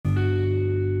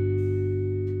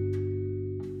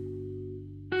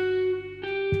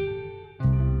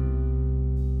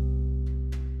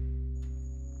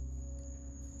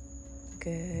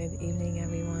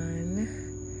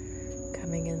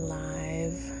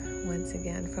once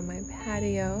again from my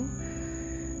patio.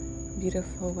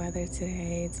 Beautiful weather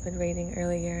today. It's been raining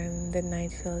earlier and the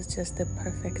night feels just the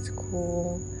perfect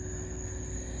cool.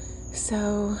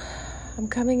 So I'm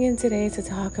coming in today to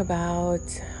talk about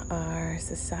our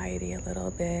society a little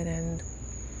bit and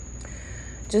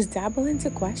just dabble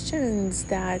into questions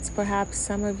that perhaps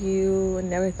some of you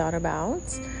never thought about,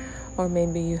 or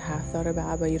maybe you have thought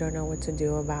about but you don't know what to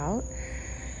do about.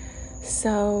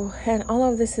 So, and all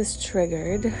of this is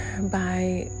triggered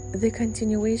by the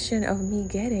continuation of me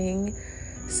getting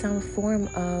some form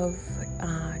of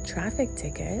traffic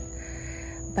ticket,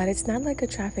 but it's not like a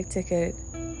traffic ticket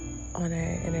on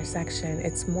an intersection.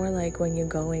 It's more like when you're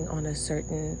going on a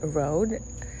certain road,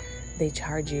 they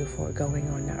charge you for going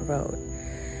on that road.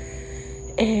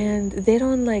 And they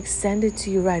don't send it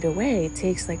to you right away. It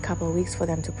takes a couple of weeks for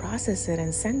them to process it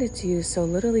and send it to you. So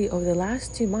literally over the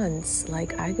last 2 months,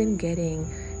 I've been getting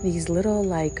these little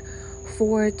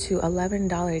 $4 to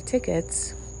 $11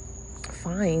 tickets,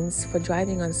 fines for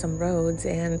driving on some roads.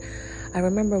 And I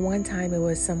remember one time it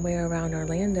was somewhere around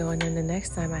Orlando, and then the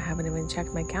next time I haven't even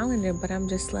checked my calendar, but I'm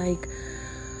just why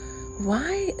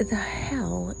the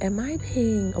hell am I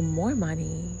paying more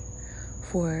money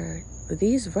for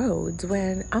these roads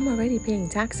when I'm already paying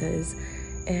taxes,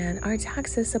 and our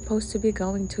tax is supposed to be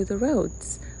going to the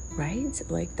roads, right?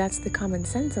 That's the common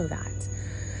sense of that.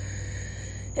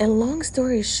 And long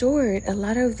story short, a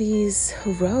lot of these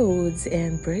roads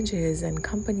and bridges and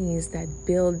companies that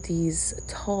build these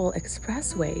toll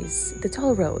expressways, the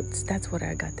toll roads, that's what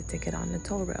I got the ticket on, the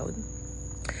toll road.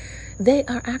 They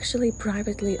are actually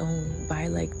privately owned by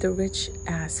the rich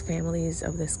ass families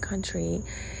of this country.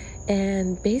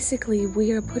 And basically,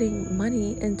 we are putting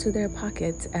money into their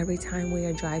pockets every time we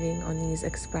are driving on these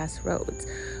express roads,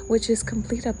 which is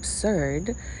complete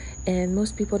absurd. And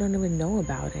most people don't even know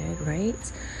about it,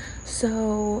 right?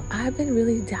 So I've been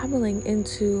really dabbling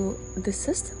into the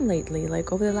system lately.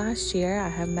 Over the last year, I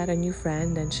have met a new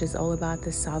friend, and she's all about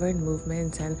the sovereign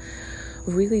movement and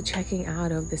really checking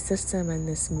out of the system and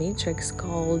this matrix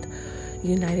called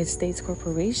United States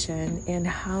Corporation, and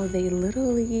how they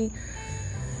literally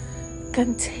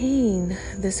contain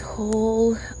this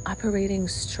whole operating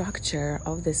structure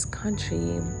of this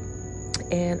country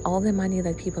and all the money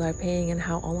that people are paying, and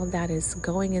how all of that is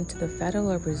going into the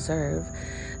Federal Reserve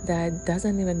that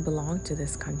doesn't even belong to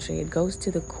this country. It goes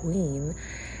to the Queen,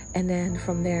 and then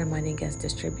from there money gets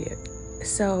distributed.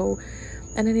 So,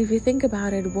 and then if you think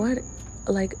about it, what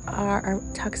are our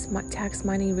tax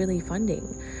money really funding?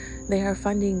 They are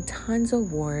funding tons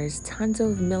of wars, tons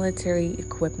of military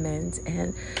equipment,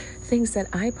 and things that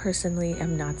I personally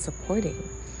am not supporting.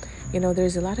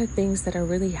 There's a lot of things that are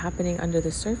really happening under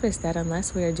the surface that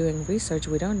unless we are doing research,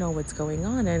 we don't know what's going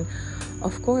on. And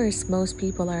of course, most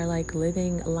people are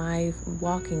living life,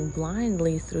 walking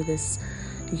blindly through this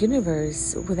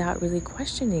universe without really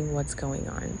questioning what's going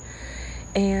on.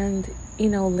 And,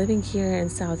 living here in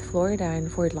South Florida in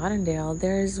Fort Lauderdale,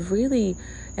 there's really,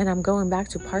 and I'm going back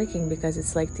to parking because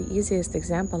it's the easiest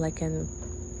example I can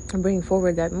bring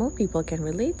forward that most people can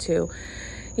relate to.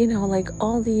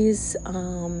 All these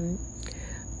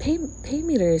pay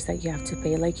meters that you have to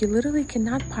pay. You literally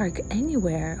cannot park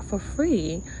anywhere for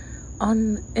free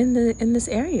in this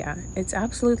area. It's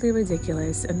absolutely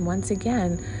ridiculous. And once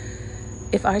again,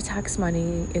 if our tax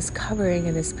money is covering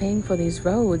and is paying for these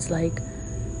roads,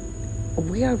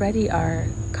 we already are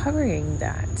covering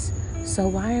that. So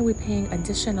why are we paying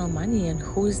additional money, and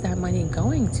who is that money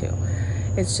going to?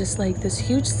 It's just this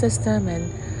huge system,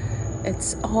 and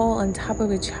it's all on top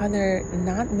of each other,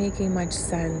 not making much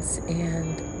sense,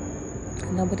 and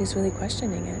nobody's really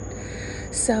questioning it.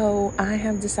 So I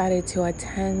have decided to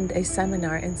attend a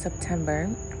seminar in September.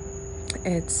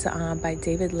 It's by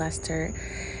David Lester,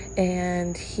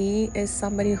 and he is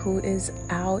somebody who is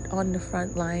out on the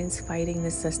front lines fighting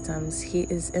the systems. He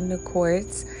is in the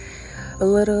courts,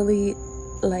 literally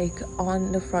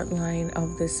on the front line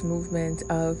of this movement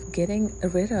of getting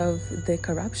rid of the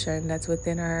corruption that's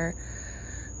within our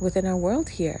world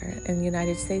here in the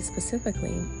United States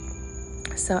specifically.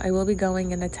 So I will be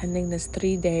going and attending this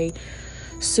 3-day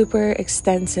super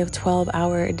extensive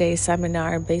 12-hour-a-day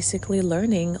seminar, basically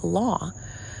learning law,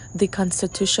 the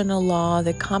constitutional law,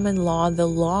 the common law, the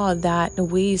law that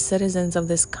we citizens of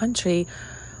this country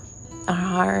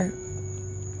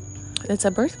it's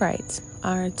a birthright,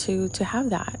 are to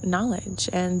have that knowledge.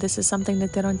 And this is something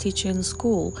that they don't teach you in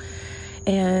school.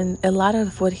 And a lot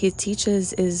of what he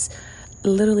teaches is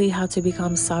literally how to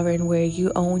become sovereign, where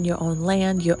you own your own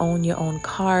land, you own your own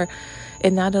car.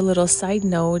 And not a little side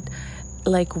note,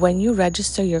 when you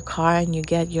register your car and you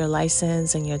get your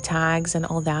license and your tags and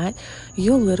all that,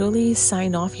 you literally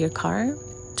sign off your car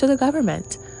to the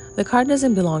government. The car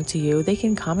doesn't belong to you. They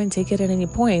can come and take it at any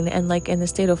point. And like in the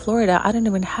state of Florida, I don't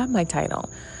even have my title.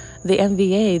 The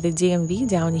MVA, the DMV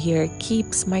down here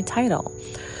keeps my title.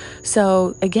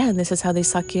 So again, this is how they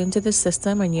suck you into the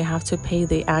system, and you have to pay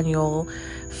the annual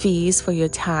fees for your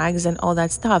tags and all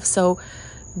that stuff. So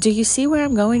do you see where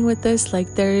I'm going with this?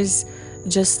 Like, there's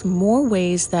just more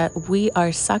ways that we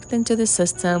are sucked into the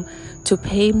system to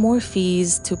pay more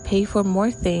fees, to pay for more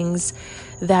things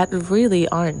that really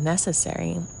aren't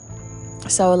necessary.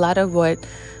 So a lot of what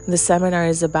the seminar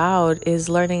is about is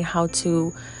learning how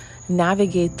to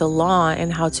navigate the law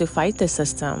and how to fight the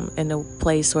system in a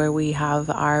place where we have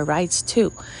our rights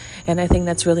too. And I think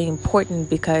that's really important,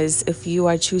 because if you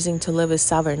are choosing to live a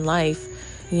sovereign life,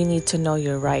 you need to know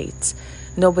your rights.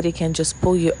 Nobody can just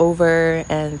pull you over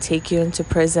and take you into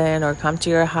prison or come to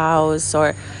your house,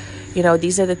 or,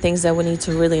 these are the things that we need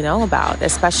to really know about,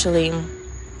 especially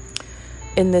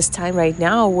in this time right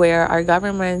now where our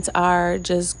governments are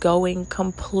just going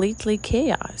completely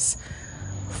chaos,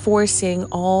 forcing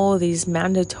all these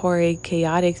mandatory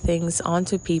chaotic things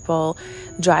onto people,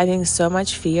 driving so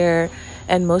much fear.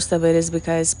 And most of it is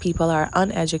because people are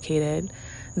uneducated.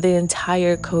 The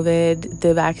entire COVID,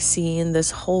 the vaccine,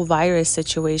 this whole virus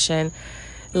situation,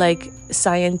 like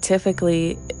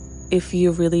scientifically, if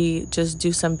you really just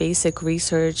do some basic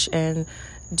research and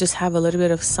just have a little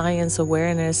bit of science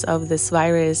awareness of this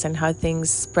virus and how things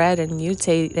spread and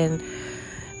mutate, and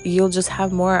you'll just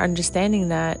have more understanding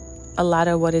that a lot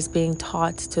of what is being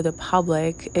taught to the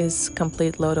public is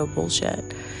complete load of bullshit.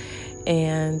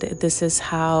 And this is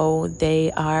how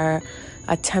they are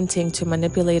attempting to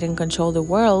manipulate and control the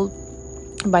world,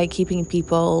 by keeping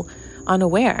people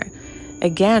unaware.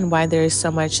 Again, why there is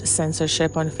so much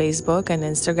censorship on Facebook and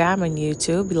Instagram and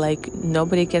YouTube. Like,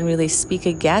 nobody can really speak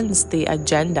against the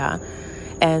agenda.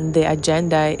 And the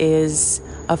agenda is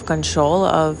of control,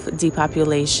 of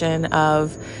depopulation,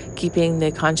 of keeping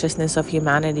the consciousness of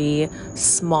humanity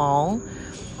small.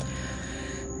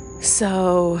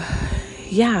 So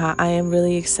yeah, I am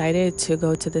really excited to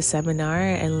go to the seminar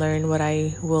and learn what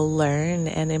I will learn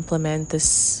and implement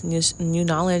this new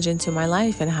knowledge into my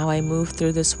life and how I move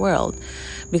through this world,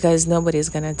 because nobody's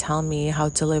going to tell me how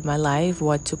to live my life,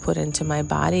 what to put into my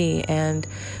body. And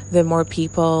the more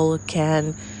people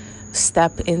can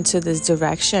step into this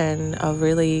direction of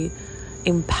really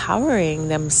empowering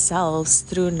themselves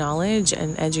through knowledge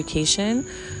and education,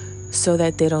 so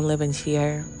that they don't live in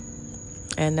fear.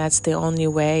 And that's the only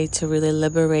way to really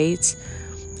liberate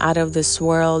out of this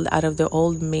world, out of the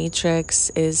old matrix,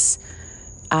 is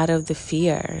out of the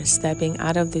fear, stepping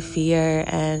out of the fear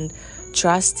and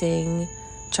trusting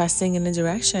in the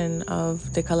direction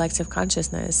of the collective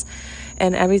consciousness.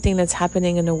 And everything that's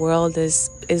happening in the world is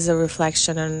a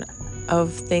reflection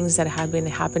of things that have been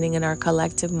happening in our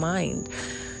collective mind.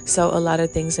 So a lot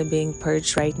of things are being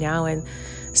purged right now, and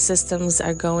systems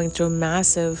are going through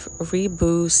massive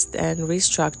reboost and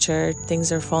restructure.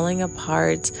 Things are falling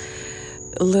apart.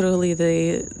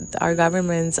 Literally, our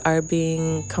governments are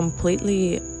being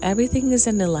completely, everything is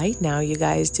in the light now, you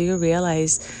guys. Do you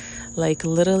realize, like,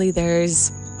 literally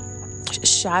there's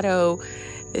shadow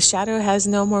has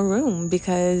no more room,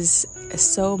 because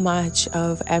so much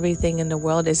of everything in the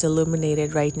world is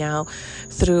illuminated right now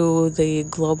through the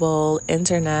global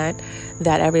internet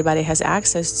that everybody has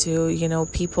access to.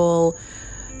 People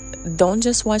don't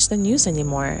just watch the news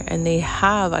anymore, and they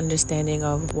have understanding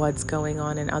of what's going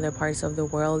on in other parts of the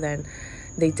world, and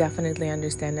they definitely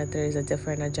understand that there is a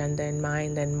different agenda in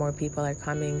mind, and more people are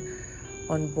coming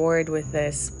on board with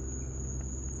this.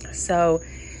 So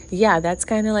yeah, that's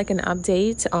kind of like an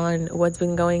update on what's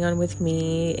been going on with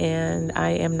me. And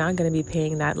I am not going to be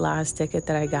paying that last ticket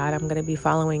that I got. I'm going to be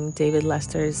following David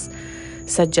Lester's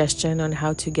suggestion on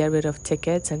how to get rid of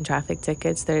tickets and traffic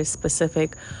tickets. There's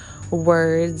specific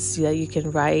words that you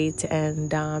can write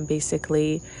and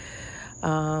basically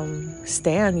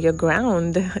stand your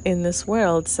ground in this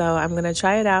world. So I'm going to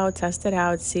try it out, test it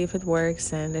out, see if it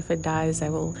works. And if it does, I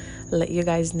will let you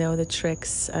guys know the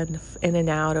tricks and in and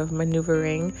out of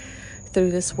maneuvering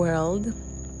through this world.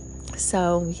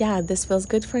 So yeah, this feels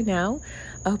good for now.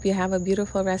 I hope you have a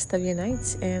beautiful rest of your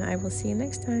night, and I will see you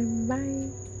next time. Bye.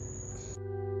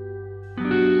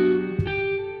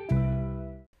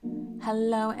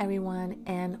 Hello everyone,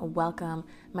 and welcome.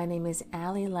 My name is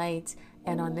Allie Light,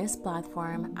 and on this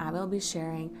platform I will be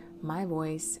sharing my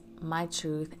voice, my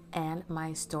truth, and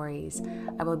my stories.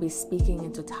 I will be speaking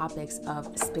into topics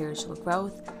of spiritual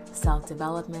growth,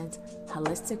 self-development,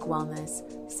 holistic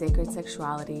wellness, sacred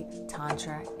sexuality,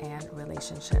 tantra, and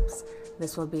relationships.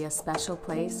 This will be a special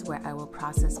place where I will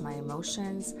process my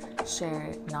emotions,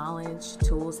 share knowledge,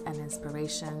 tools, and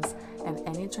inspirations, and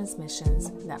any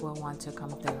transmissions that will want to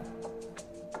come through.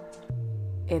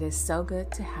 It is so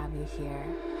good to have you here.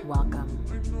 Welcome.